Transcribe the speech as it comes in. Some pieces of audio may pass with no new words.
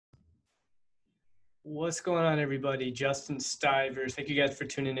What's going on, everybody? Justin Stivers. Thank you guys for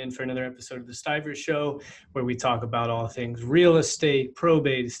tuning in for another episode of the Stivers Show, where we talk about all things real estate,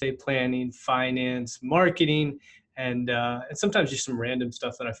 probate, estate planning, finance, marketing, and sometimes just some random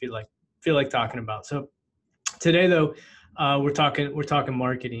stuff that I feel like talking about. So today, though, we're talking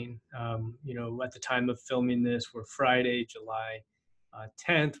marketing. At the time of filming this, we're Friday, July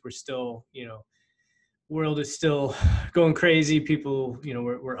 10th. We're still, world is still going crazy. People,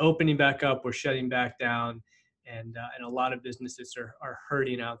 we're opening back up, we're shutting back down, and a lot of businesses are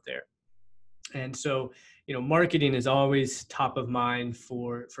hurting out there. And so, marketing is always top of mind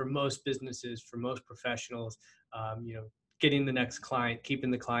for most businesses, for most professionals. Getting the next client, keeping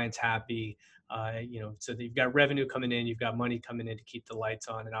the clients happy. So that you've got revenue coming in, you've got money coming in to keep the lights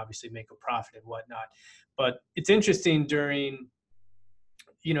on, and obviously make a profit and whatnot. But it's interesting during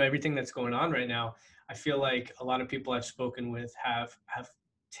everything that's going on right now. I feel like a lot of people I've spoken with have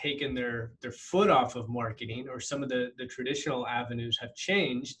taken their foot off of marketing, or some of the traditional avenues have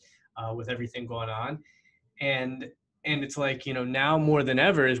changed with everything going on. And and it's like, now more than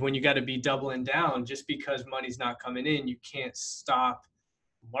ever is when you got to be doubling down. Just because money's not coming in, you can't stop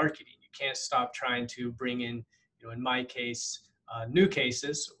marketing. You can't stop trying to bring in, in my case, new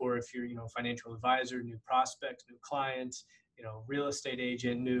cases, or if you're, financial advisor, new prospects, new clients, real estate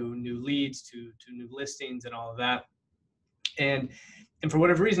agent, new leads to new listings and all of that. And and for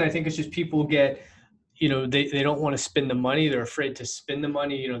whatever reason, I think it's just people get, they don't want to spend the money. They're afraid to spend the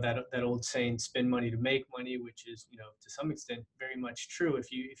money. That old saying, spend money to make money, which is, to some extent very much true.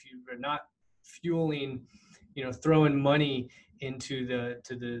 If you are not fueling, throwing money into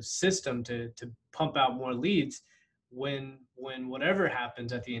the system to pump out more leads, when whatever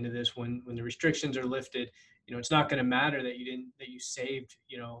happens at the end of this, when the restrictions are lifted, it's not going to matter that you saved,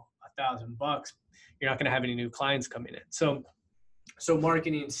 $1,000. You're not going to have any new clients coming in. So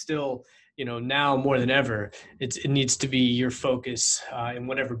marketing still, now more than ever, it needs to be your focus in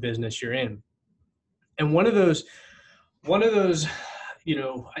whatever business you're in. And one of those,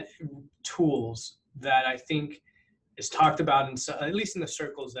 tools that I think is talked about at least in the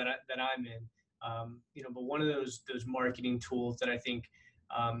circles that I'm in. But one of those marketing tools that I think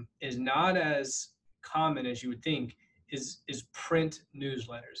is not as common as you would think is print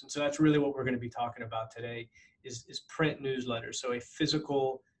newsletters. And so that's really what we're going to be talking about today is print newsletters. So a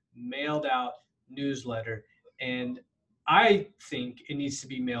physical, mailed out newsletter. And I think it needs to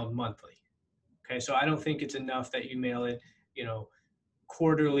be mailed monthly. Okay, so I don't think it's enough that you mail it,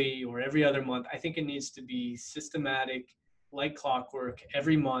 quarterly or every other month. I think it needs to be systematic, like clockwork,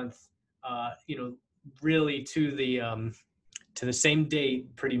 every month. Really to the same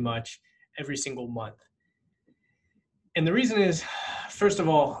date, pretty much every single month. And the reason is, first of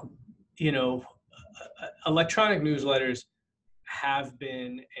all, electronic newsletters have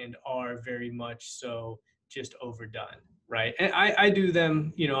been and are very much so just overdone, right? And I do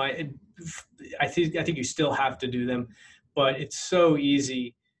them, I think you still have to do them, but it's so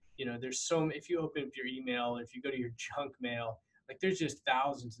easy. If you open up your email, if you go to your junk mail, like there's just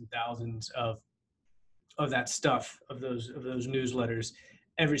thousands and thousands of that stuff, of those newsletters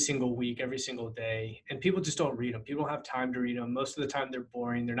every single week, every single day, and people just don't read them. People don't have time to read them. Most of the time they're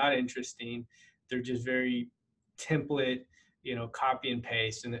boring, they're not interesting, they're just very template, copy and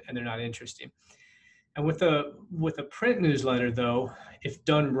paste, and they're not interesting. And with a print newsletter, though, if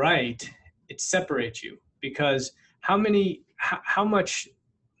done right, it separates you, because how much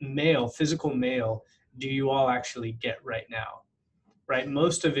mail, physical mail, do you all actually get right now? Right,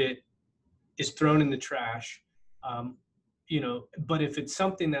 most of it is thrown in the trash. But if it's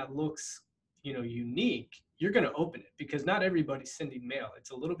something that looks, unique, you're going to open it, because not everybody's sending mail. It's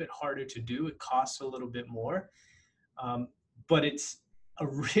a little bit harder to do. It costs a little bit more, but it's a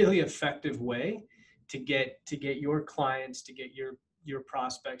really effective way to get your clients, to get your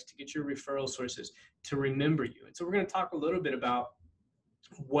prospects, to get your referral sources to remember you. And so we're going to talk a little bit about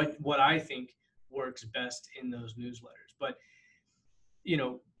what I think works best in those newsletters. But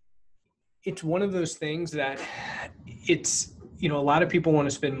it's one of those things that it's, a lot of people want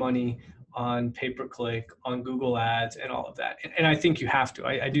to spend money on pay-per-click, on Google ads and all of that. And I think you have to.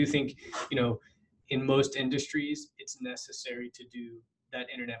 I do think, in most industries, it's necessary to do that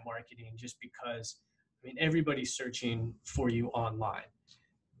internet marketing, just because, everybody's searching for you online.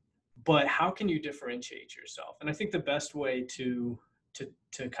 But how can you differentiate yourself? And I think the best way to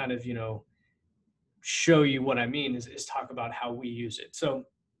kind of, show you what I mean is talk about how we use it. So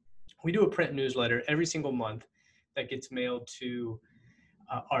we do a print newsletter every single month that gets mailed to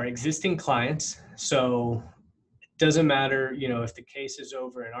our existing clients. So it doesn't matter, if the case is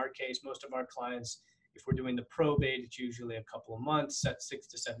over. In our case, most of our clients If we're doing the probate, it's usually a couple of months, that's 6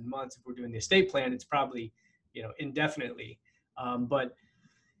 to 7 months. If we're doing the estate plan, it's probably, indefinitely. But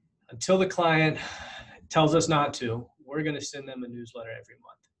until the client tells us not to, we're going to send them a newsletter every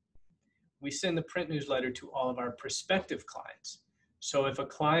month. We send the print newsletter to all of our prospective clients. So if a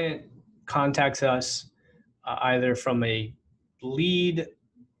client contacts us either from a lead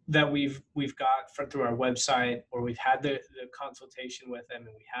that we've got through our website, or we've had the consultation with them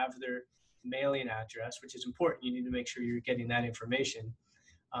and we have their mailing address, which is important. You need to make sure you're getting that information.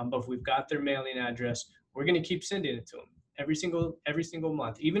 But if we've got their mailing address, we're going to keep sending it to them every single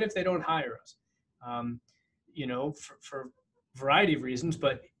month, even if they don't hire us, for a variety of reasons.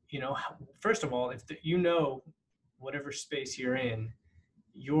 But, first of all, if whatever space you're in,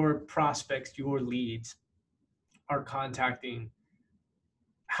 your prospects, your leads are contacting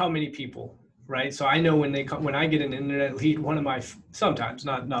how many people, right? So I know when I get an internet lead, sometimes,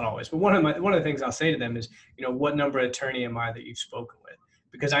 not always, but one of the things I'll say to them is, what number attorney am I that you've spoken with?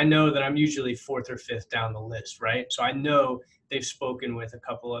 Because I know that I'm usually fourth or fifth down the list, right? So I know they've spoken with a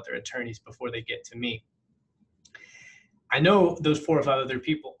couple other attorneys before they get to me. I know those 4 or 5 other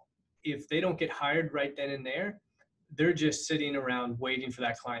people, if they don't get hired right then and there, they're just sitting around waiting for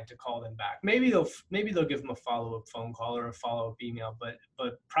that client to call them back. Maybe they'll give them a follow-up phone call or a follow-up email, but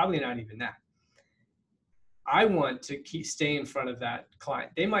probably not even that. I want to stay in front of that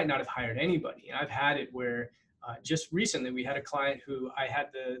client. They might not have hired anybody. And I've had it where just recently we had a client who I had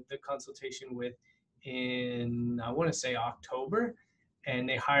the consultation with in, I want to say October, and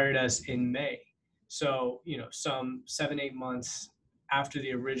they hired us in May. So, some 7-8 months after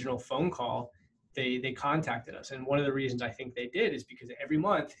the original phone call, they contacted us. And one of the reasons I think they did is because every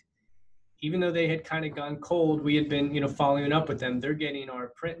month, even though they had kind of gone cold, we had been, following up with them. They're getting our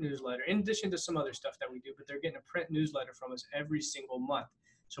print newsletter in addition to some other stuff that we do, but they're getting a print newsletter from us every single month.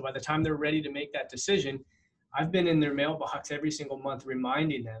 So by the time they're ready to make that decision, I've been in their mailbox every single month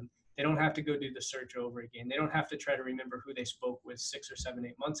reminding them. They don't have to go do the search over again. They don't have to try to remember who they spoke with 6 or 7,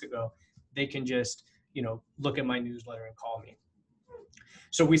 8 months ago. They can just, look at my newsletter and call me.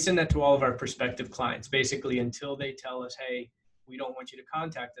 So we send that to all of our prospective clients, basically until they tell us, hey, we don't want you to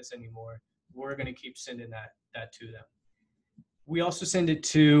contact us anymore. We're going to keep sending that to them. We also send it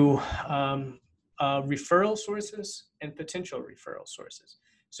to referral sources and potential referral sources.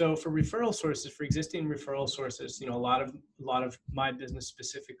 So for referral sources, for existing referral sources, a lot of my business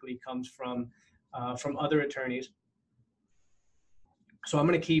specifically comes from other attorneys. So I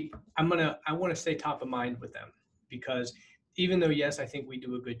want to stay top of mind with them, because even though, yes, I think we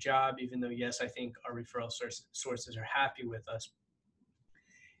do a good job, even though, yes, I think our referral sources are happy with us,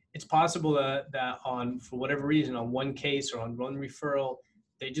 it's possible that for whatever reason, on one case or on one referral,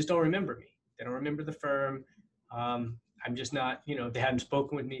 they just don't remember me. They don't remember the firm. I'm just not, they haven't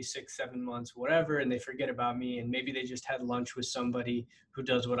spoken with me 6, 7 months, whatever, and they forget about me. And maybe they just had lunch with somebody who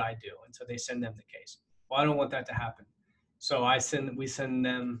does what I do. And so they send them the case. Well, I don't want that to happen. So we send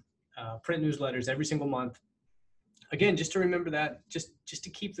them print newsletters every single month. Again, just to remember that, just to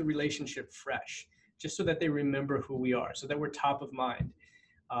keep the relationship fresh, just so that they remember who we are, so that we're top of mind.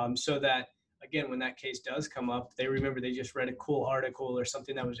 So that, again, when that case does come up, they remember they just read a cool article or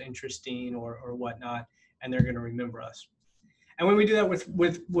something that was interesting or whatnot, and they're going to remember us. And when we do that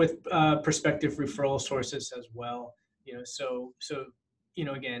with prospective referral sources as well, so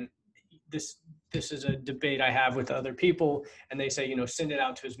again, this is a debate I have with other people, and they say, send it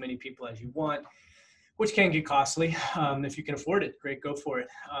out to as many people as you want, which can get costly. If you can afford it, great, go for it.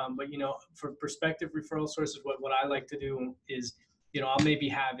 But for prospective referral sources, what I like to do is, I'll maybe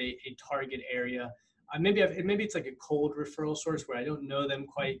have a target area. Maybe it's like a cold referral source where I don't know them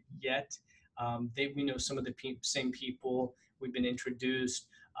quite yet. We know some of the same people, we've been introduced,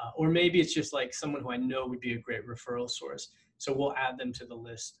 or maybe it's just like someone who I know would be a great referral source. So we'll add them to the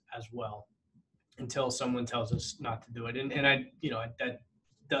list as well until someone tells us not to do it. And that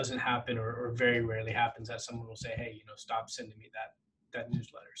doesn't happen, or very rarely happens, that someone will say, hey, stop sending me that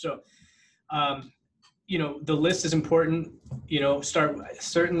newsletter. So, the list is important. Start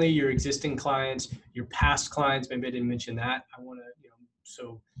certainly your existing clients, your past clients. Maybe I didn't mention that. I want to,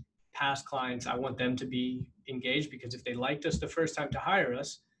 so past clients, I want them to be engaged, because if they liked us the first time to hire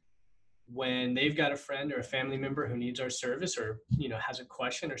us, when they've got a friend or a family member who needs our service, or, has a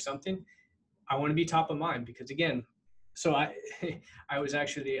question or something, I want to be top of mind. Because again, so I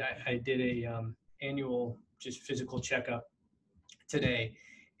did a annual just physical checkup today,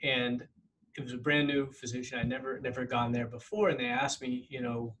 and it was a brand new physician. I never gone there before, and they asked me,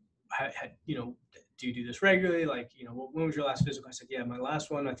 do you do this regularly? Like, when was your last physical? I said, yeah, my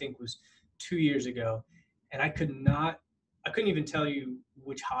last one I think was 2 years ago, and I could not I couldn't even tell you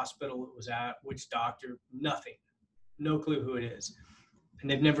which hospital it was at, which doctor, nothing, no clue who it is. And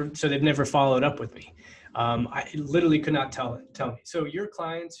they've never followed up with me. I literally could not tell me. So your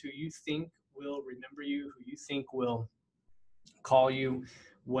clients who you think will remember you, who you think will call you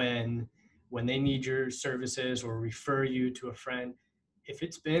when they need your services or refer you to a friend, if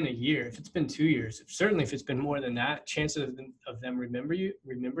it's been a year, if it's been 2 years, certainly if it's been more than that, chances of them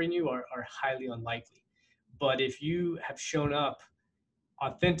remembering you are highly unlikely. But if you have shown up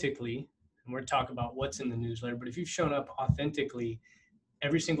authentically, and we're talking about what's in the newsletter, but if you've shown up authentically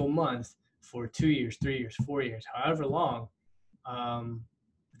every single month for 2 years, 3 years, 4 years, however long,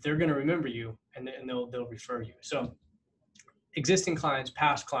 they're going to remember you, and they'll refer you. So existing clients,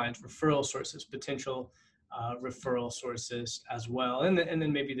 past clients, referral sources, potential referral sources as well, and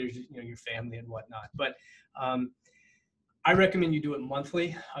then maybe there's your family and whatnot. But I recommend you do it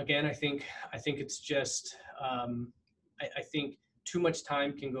monthly. Again, I think it's just I think too much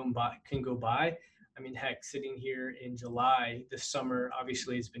time can go by. I mean, heck, sitting here in July, this summer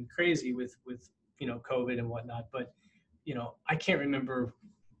obviously it's been crazy with COVID and whatnot. But I can't remember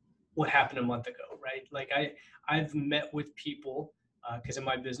what happened a month ago, right? Like I've met with people because in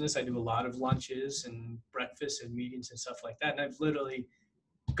my business I do a lot of lunches and breakfasts and meetings and stuff like that, and I've literally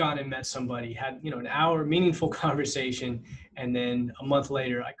gone and met somebody, had an hour meaningful conversation, and then a month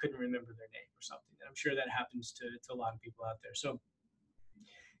later I couldn't remember their name or something. And I'm sure that happens to a lot of people out there. So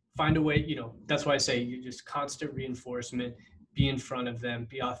find a way, that's why I say you just constant reinforcement, be in front of them,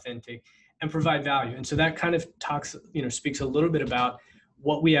 be authentic, and provide value. And so that kind of speaks a little bit about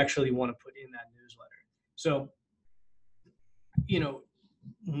what we actually want to put in that newsletter. So,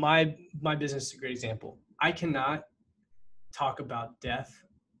 my business is a great example. I cannot talk about death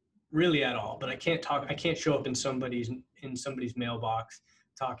really at all, but I can't show up in somebody's mailbox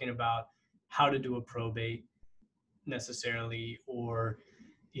talking about how to do a probate necessarily, or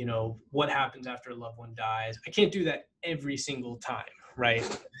what happens after a loved one dies. I can't do that every single time, right?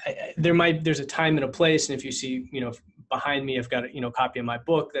 There's a time and a place, and if you see behind me I've got a copy of my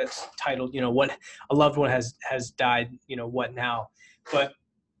book that's titled what a loved one has died, what now. But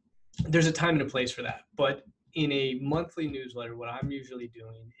there's a time and a place for that. But in a monthly newsletter, what I'm usually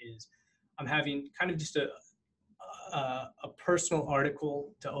doing is I'm having kind of just a personal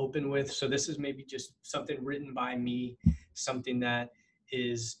article to open with. So this is maybe just something written by me, something that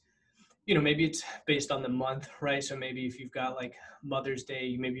is, maybe it's based on the month, right? So maybe if you've got like Mother's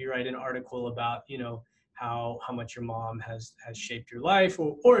Day, maybe you write an article about, how much your mom has shaped your life,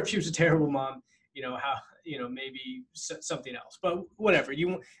 or if she was a terrible mom, how, maybe something else. But whatever,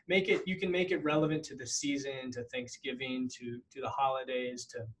 you can make it relevant to the season, to Thanksgiving, to the holidays,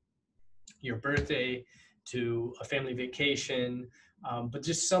 to your birthday, to a family vacation, but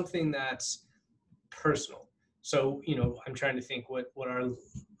just something that's personal. So, I'm trying to think what our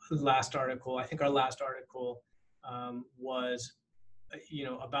last article, I think our last article was,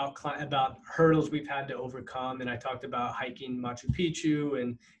 about hurdles we've had to overcome. And I talked about hiking Machu Picchu,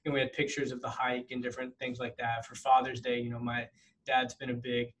 and we had pictures of the hike and different things like that. For Father's Day, my dad's been a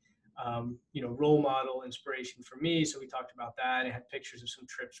big, role model, inspiration for me. So we talked about that. I had pictures of some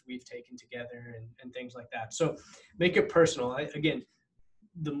trips we've taken together and things like that. So make it personal. Again,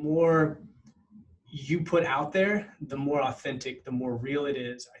 the more you put out there, the more authentic, the more real it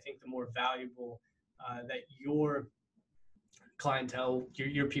is. I think the more valuable that your clientele,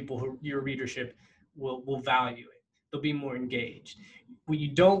 your people, your readership will value it. They'll be more engaged. What you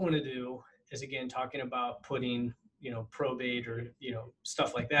don't want to do is, again, talking about putting, probate or,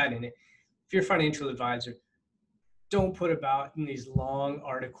 stuff like that in it. If you're a financial advisor, don't put about in these long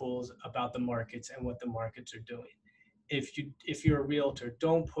articles about the markets and what the markets are doing. If you're a realtor,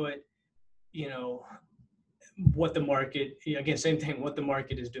 don't put, what the market, again, same thing, what the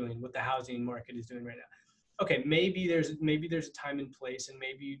market is doing, what the housing market is doing right now. Okay, maybe there's a time and place, and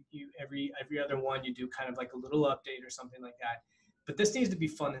maybe you every other one you do kind of like a little update or something like that. But this needs to be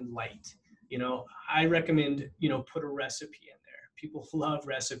fun and light. I recommend, put a recipe in there. People love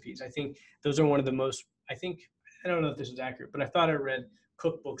recipes. I think those are one of the most, I don't know if this is accurate, but I thought I read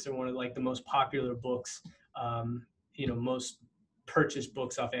cookbooks are one of like the most popular books, most purchased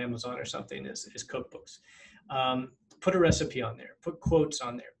books off Amazon or something is cookbooks. Put a recipe on there, put quotes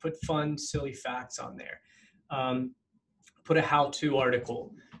on there, put fun, silly facts on there. Put a how-to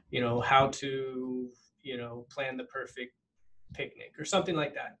article, how to, plan the perfect picnic or something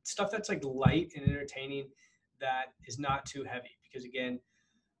like that. Stuff that's like light and entertaining, that is not too heavy, because again,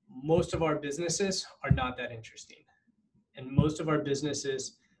 most of our businesses are not that interesting. And most of our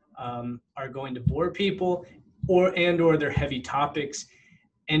businesses are going to bore people, or they're heavy topics.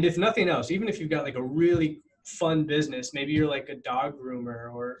 And if nothing else, even if you've got like a really fun business. Maybe you're like a dog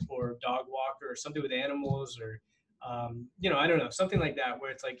groomer or dog walker or something with animals, or I don't know, something like that,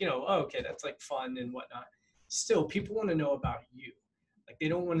 where it's like, oh, okay, that's like fun and whatnot. Still, people want to know about you. Like, they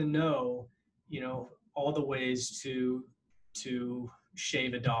don't want to know, all the ways to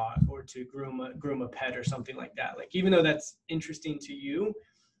shave a dog or to groom a pet or something like that. Like, even though that's interesting to you,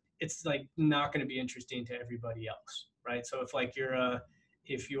 it's like not going to be interesting to everybody else, right? So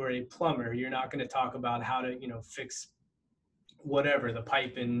if you're a plumber, you're not going to talk about how to fix whatever the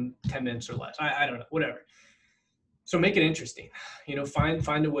pipe in 10 minutes or less. I don't know, whatever. So make it interesting,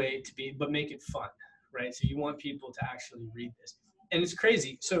 find a way to be, but make it fun, right? So you want people to actually read this. And it's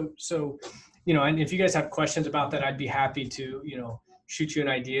crazy. So and if you guys have questions about that, I'd be happy to shoot you an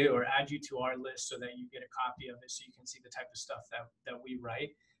idea or add you to our list so that you get a copy of it, so you can see the type of stuff that we write,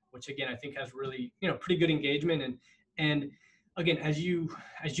 which again I think has really pretty good engagement. And again, as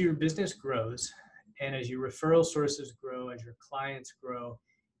your business grows and as your referral sources grow, as your clients grow,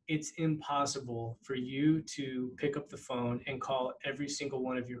 it's impossible for you to pick up the phone and call every single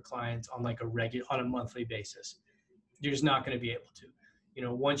one of your clients on like on a monthly basis. You're just not going to be able to.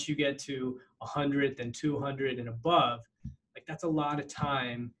 Once you get to 100, then 200 and above, like that's a lot of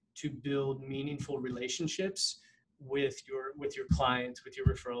time to build meaningful relationships with your clients, with your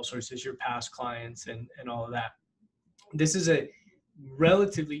referral sources, your past clients, and all of that. This is a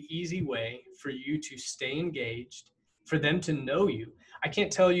relatively easy way for you to stay engaged, for them to know you. I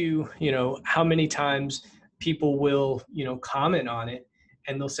can't tell you, how many times people will, comment on it,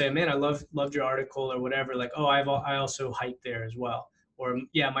 and they'll say, "Man, I loved your article," or whatever. Like, "Oh, I also hiked there as well," or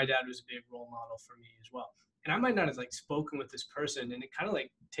 "Yeah, my dad was a big role model for me as well." And I might not have like spoken with this person, and it kind of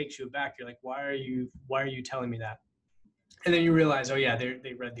like takes you aback. You're like, "Why are you telling me that?" And then you realize, "Oh yeah,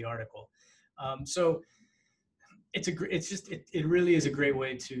 they read the article." So it really is a great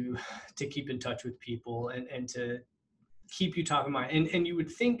way to keep in touch with people and to keep you top of mind. And you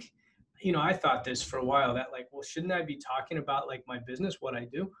would think, I thought this for a while, that like, well, shouldn't I be talking about like my business, what I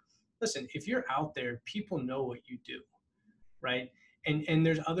do? Listen, if you're out there, people know what you do, right? And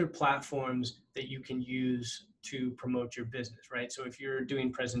there's other platforms that you can use to promote your business, right? So if you're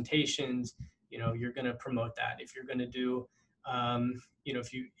doing presentations, you're going to promote that. If you're going to do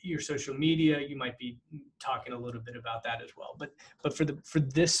if your social media, you might be talking a little bit about that as well. But for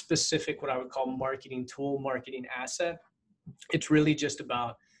this specific, what I would call marketing tool, marketing asset, it's really just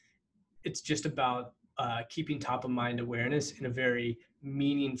about keeping top of mind awareness in a very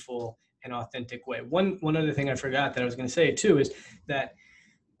meaningful and authentic way. One other thing I forgot that I was going to say too is that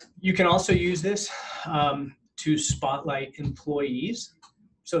you can also use this to spotlight employees.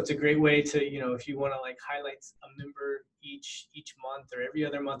 So it's a great way to, if you want to like highlight a member each month or every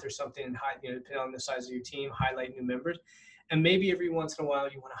other month or something, and depending on the size of your team, highlight new members. And maybe every once in a while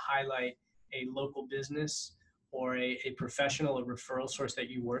you want to highlight a local business or a professional, a referral source that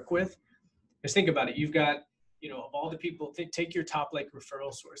you work with. Just think about it. You've got, of all the people, take your top like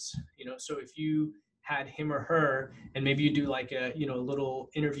referral source, so if you had him or her, and maybe you do like a, a little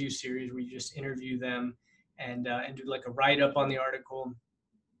interview series where you just interview them and do like a write-up on the article,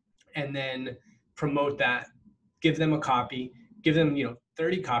 and then promote that, give them a copy, give them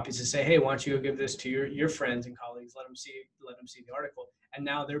 30 copies to say, hey, why don't you go give this to your friends and colleagues, let them see the article, and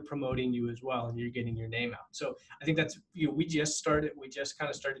now they're promoting you as well, and you're getting your name out. So I think that's, we just kind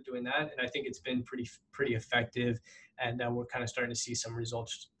of started doing that, and I think it's been pretty effective, and we're kind of starting to see some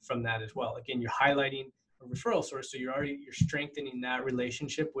results from that as well. Again, you're highlighting a referral source, so you're strengthening that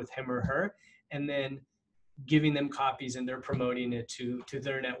relationship with him or her, and then giving them copies, and they're promoting it to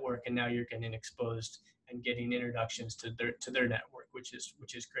their network, and now you're getting exposed and getting introductions to their network, which is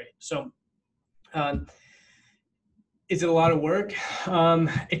great. So is it a lot of work?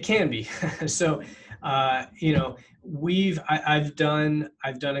 It can be. So I've done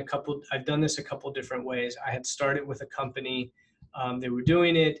this a couple different ways. I had started with a company, they were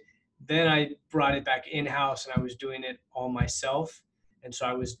doing it, then I brought it back in-house, and I was doing it all myself. And so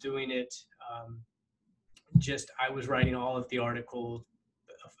I was doing it I was writing all of the articles.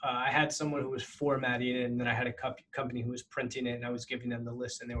 I had someone who was formatting it, and then I had a company who was printing it, and I was giving them the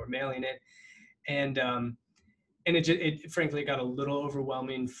list, and they were mailing it. And it frankly got a little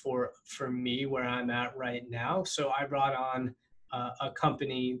overwhelming for me where I'm at right now. So I brought on a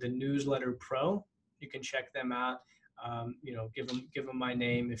company, the Newsletter Pro. You can check them out. Give them my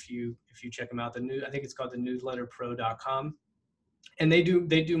name if you check them out. I think it's called the newsletterpro.com. And they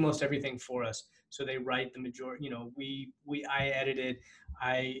do most everything for us. So they write the majority, I edit it,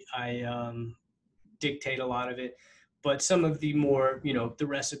 I dictate a lot of it, but some of the more, the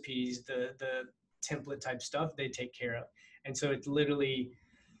recipes, the template type stuff, they take care of. And so it's literally,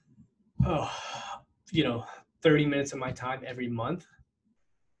 30 minutes of my time every month,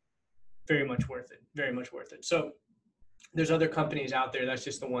 very much worth it. Very much worth it. So there's other companies out there. That's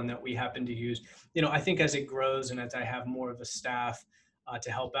just the one that we happen to use. I think as it grows and as I have more of a staff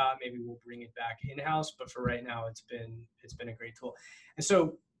to help out, maybe we'll bring it back in-house. But for right now, it's been a great tool. And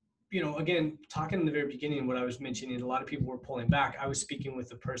so, again, talking in the very beginning, what I was mentioning, a lot of people were pulling back. I was speaking with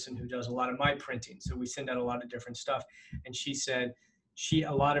the person who does a lot of my printing. So we send out a lot of different stuff. And she said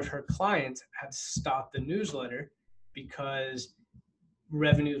a lot of her clients had stopped the newsletter because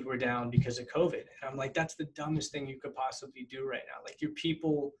revenues were down because of COVID. And I'm like, that's the dumbest thing you could possibly do right now. Like, your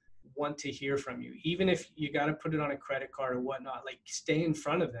people want to hear from you, even if you got to put it on a credit card or whatnot. Like, stay in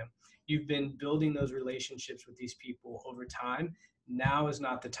front of them. You've been building those relationships with these people over time. Now is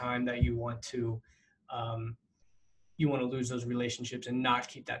not the time that you want to lose those relationships and not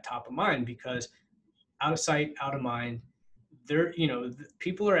keep that top of mind, because out of sight, out of mind.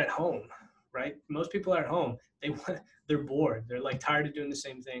 People are at home, right? Most people are at home. They're bored. They're like tired of doing the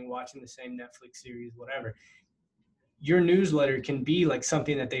same thing, watching the same Netflix series, whatever. Your newsletter can be like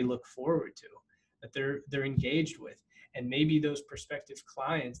something that they look forward to, that they're engaged with. And maybe those prospective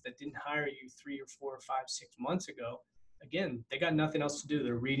clients that didn't hire you 3 or 4 or 5, 6 months ago, again, they got nothing else to do.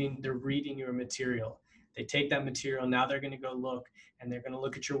 They're reading your material. They take that material. Now they're going to go look, and they're going to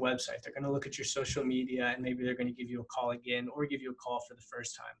look at your website. They're going to look at your social media, and maybe they're going to give you a call again or give you a call for the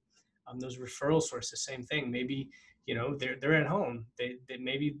first time. Those referral sources, same thing. Maybe, they're at home. They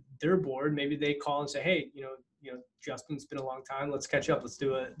maybe they're bored. Maybe they call and say, hey, Justin, it's been a long time. Let's catch up. Let's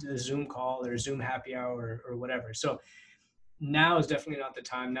do a Zoom call or a Zoom happy hour or whatever. So now is definitely not the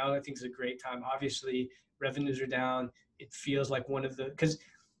time. Now I think is a great time. Obviously, revenues are down. It feels like because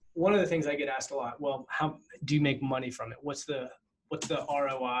one of the things I get asked a lot, well, how do you make money from it? What's the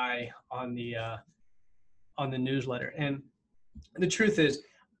ROI on the newsletter? And the truth is,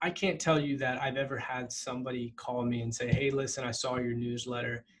 I can't tell you that I've ever had somebody call me and say, hey, listen, I saw your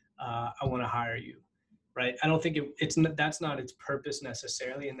newsletter. I want to hire you. Right. I don't think that's not its purpose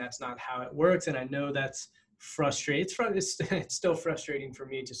necessarily. And that's not how it works. And I know that's frustrating. It's still frustrating for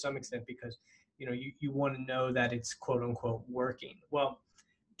me to some extent, because, you want to know that it's quote unquote working. Well,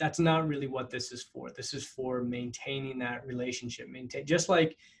 that's not really what this is for. This is for maintaining that relationship. Just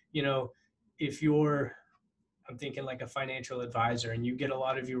like, if I'm thinking like a financial advisor, and you get a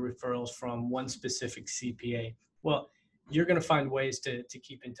lot of your referrals from one specific CPA. Well, you're going to find ways to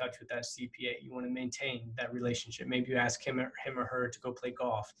keep in touch with that CPA. You want to maintain that relationship. Maybe you ask him or her to go play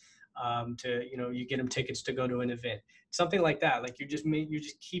golf, you get them tickets to go to an event, something like that. Like, you're just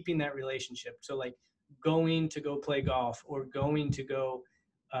keeping that relationship. So like going to go play golf or going to go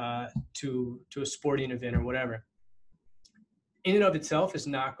to a sporting event or whatever, in and of itself is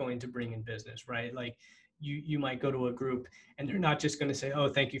not going to bring in business, right? Like, you might go to a group and they're not just going to say, oh,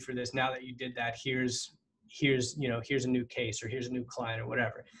 thank you for this. Now that you did that, here's a new case, or here's a new client, or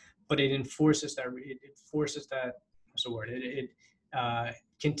whatever. But it forces that, what's the word? It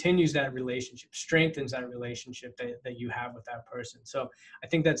continues that relationship, strengthens that relationship that you have with that person. So I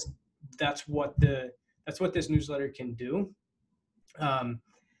think that's what this newsletter can do.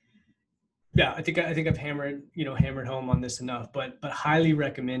 Yeah, I think I've hammered home on this enough, but highly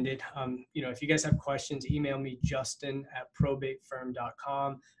recommend it. If you guys have questions, email me,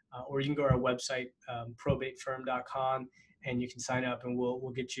 justin@probatefirm.com, or you can go to our website, probatefirm.com, and you can sign up, and we'll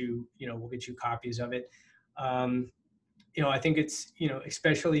get you copies of it. I think it's,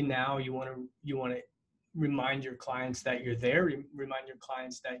 especially now, you want to remind your clients that you're there, remind your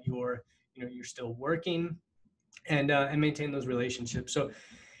clients that you're still working, and maintain those relationships. So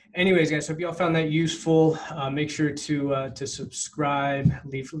anyways, guys, hope you all found that useful. Make sure to subscribe,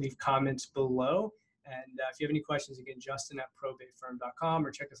 leave comments below. And if you have any questions, again, justin@probatefirm.com,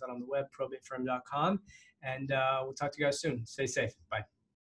 or check us out on the web, probatefirm.com. And we'll talk to you guys soon. Stay safe. Bye.